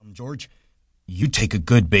George. You take a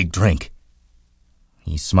good big drink."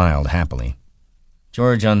 He smiled happily.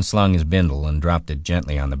 George unslung his bindle and dropped it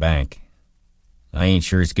gently on the bank. "I ain't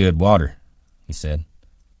sure it's good water," he said.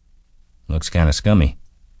 "Looks kind of scummy."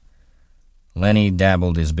 Lenny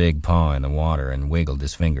dabbled his big paw in the water and wiggled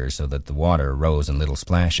his fingers so that the water rose in little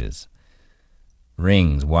splashes.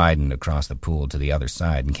 Rings widened across the pool to the other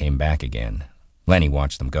side and came back again. Lenny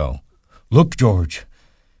watched them go. "Look, George.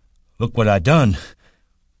 Look what I done."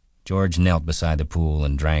 George knelt beside the pool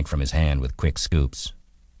and drank from his hand with quick scoops.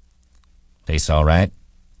 "Tastes all right,"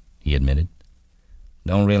 he admitted.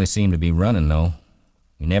 "Don't really seem to be running, though.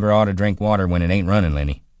 You never ought to drink water when it ain't running,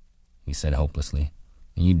 Lenny," he said hopelessly.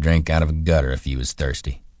 "You'd drink out of a gutter if you was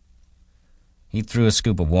thirsty." He threw a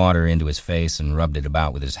scoop of water into his face and rubbed it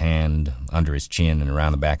about with his hand, under his chin and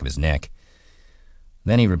around the back of his neck.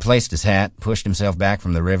 Then he replaced his hat, pushed himself back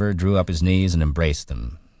from the river, drew up his knees, and embraced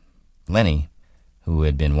them. Lenny, who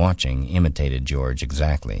had been watching, imitated George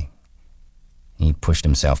exactly. He pushed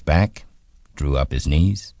himself back, drew up his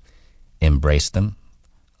knees, embraced them,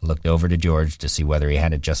 looked over to George to see whether he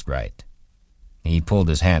had it just right. He pulled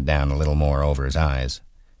his hat down a little more over his eyes,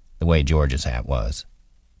 the way George's hat was.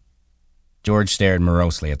 George stared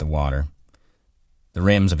morosely at the water. The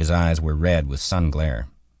rims of his eyes were red with sun glare.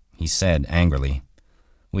 He said angrily,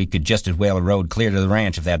 "We could just as well have rode clear to the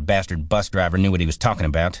ranch if that bastard bus driver knew what he was talking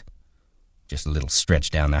about. Just a little stretch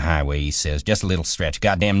down the highway," he says. "Just a little stretch.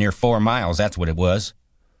 Goddamn near 4 miles, that's what it was.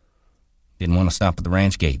 Didn't want to stop at the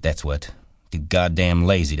ranch gate, that's what. Too goddamn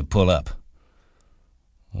lazy to pull up.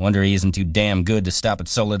 Wonder he isn't too damn good to stop at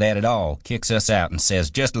Soledad at all. Kicks us out and says,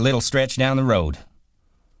 just a little stretch down the road.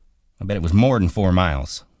 I bet it was more than 4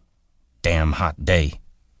 miles. Damn hot day."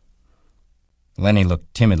 Lenny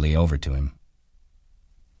looked timidly over to him.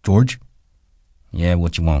 "George?" "Yeah,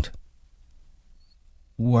 what you want?"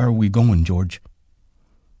 "Where are we going, George?"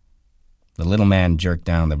 The little man jerked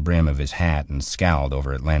down the brim of his hat and scowled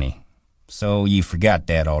over at Lenny. "So you forgot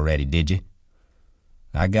that already, did you?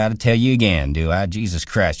 I gotta tell you again, do I? Jesus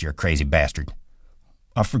Christ, you're a crazy bastard."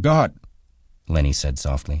 "I forgot," Lenny said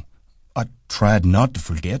softly. "I tried not to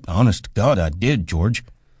forget. Honest to God, I did, George."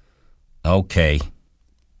 Okay,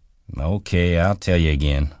 I'll tell you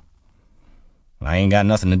again. I ain't got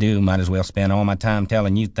nothing to do. Might as well spend all my time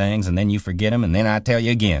telling you things, and then you forget 'em, and then I tell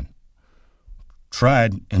you again."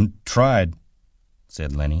 "Tried and tried,"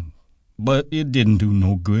 said Lenny, "but it didn't do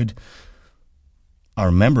no good. I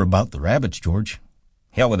remember about the rabbits, George."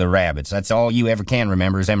 "Hell with the rabbits. That's all you ever can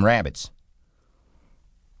remember is them rabbits."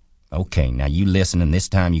 "Okay, now you listen, and this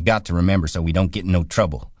time you got to remember so we don't get in no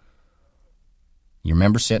trouble. You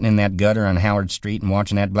remember sitting in that gutter on Howard Street and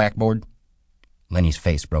watching that blackboard?" Lenny's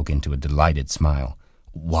face broke into a delighted smile.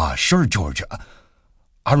 "Why, sure, George.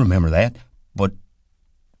 I remember that. But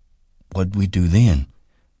what'd we do then?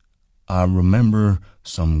 I remember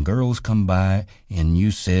some girls come by, and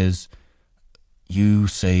you say,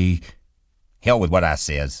 "Hell with what I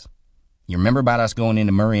says. You remember about us going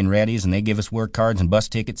into Murray and Reddy's and they give us work cards and bus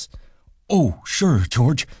tickets?" "Oh, sure,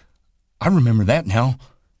 George. I remember that now."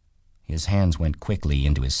 His hands went quickly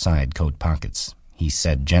into his side coat pockets. He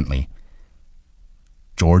said gently,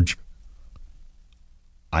 "George,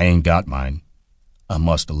 I ain't got mine. I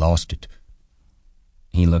must have lost it."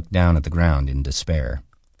 He looked down at the ground in despair.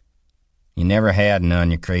 "You never had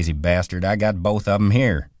none, you crazy bastard. I got both of 'em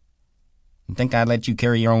here. You think I'd let you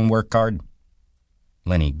carry your own work card?"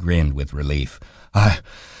 Lenny grinned with relief.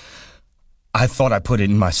 I thought I put it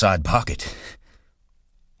in my side pocket."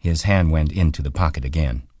 His hand went into the pocket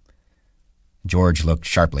again. George looked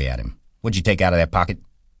sharply at him. "What'd you take out of that pocket?"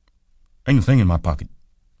 "Ain't a thing in my pocket,"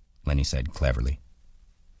 Lenny said cleverly.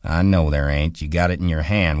 "I know there ain't. You got it in your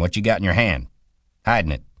hand. What you got in your hand?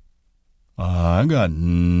 Hiding it." "I got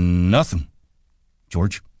nothing,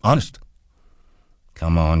 George. Honest."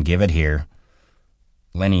 "Come on, give it here."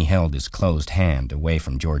 Lenny held his closed hand away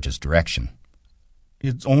from George's direction.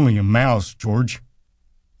 "It's only a mouse, George."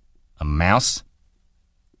 "A mouse?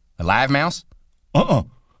 A live mouse?"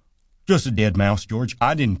 Just a dead mouse, George.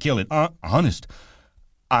 I didn't kill it. Honest.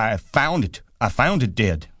 I found it. I found it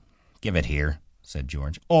dead." "Give it here," said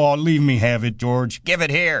George. "Oh, leave me have it, George." "Give it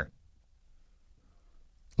here."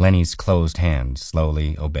 Lenny's closed hand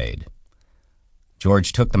slowly obeyed.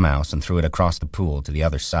 George took the mouse and threw it across the pool to the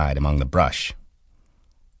other side among the brush.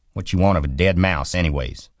 "What you want of a dead mouse,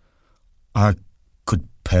 anyways?" "I could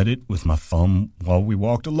pet it with my thumb while we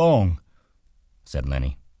walked along," said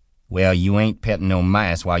Lenny. "Well, you ain't petting no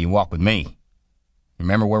mice while you walk with me.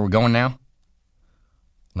 Remember where we're going now?"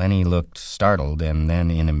 Lenny looked startled and then,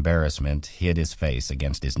 in embarrassment, hid his face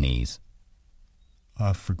against his knees.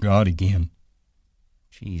 "I forgot again."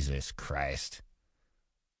 "Jesus Christ."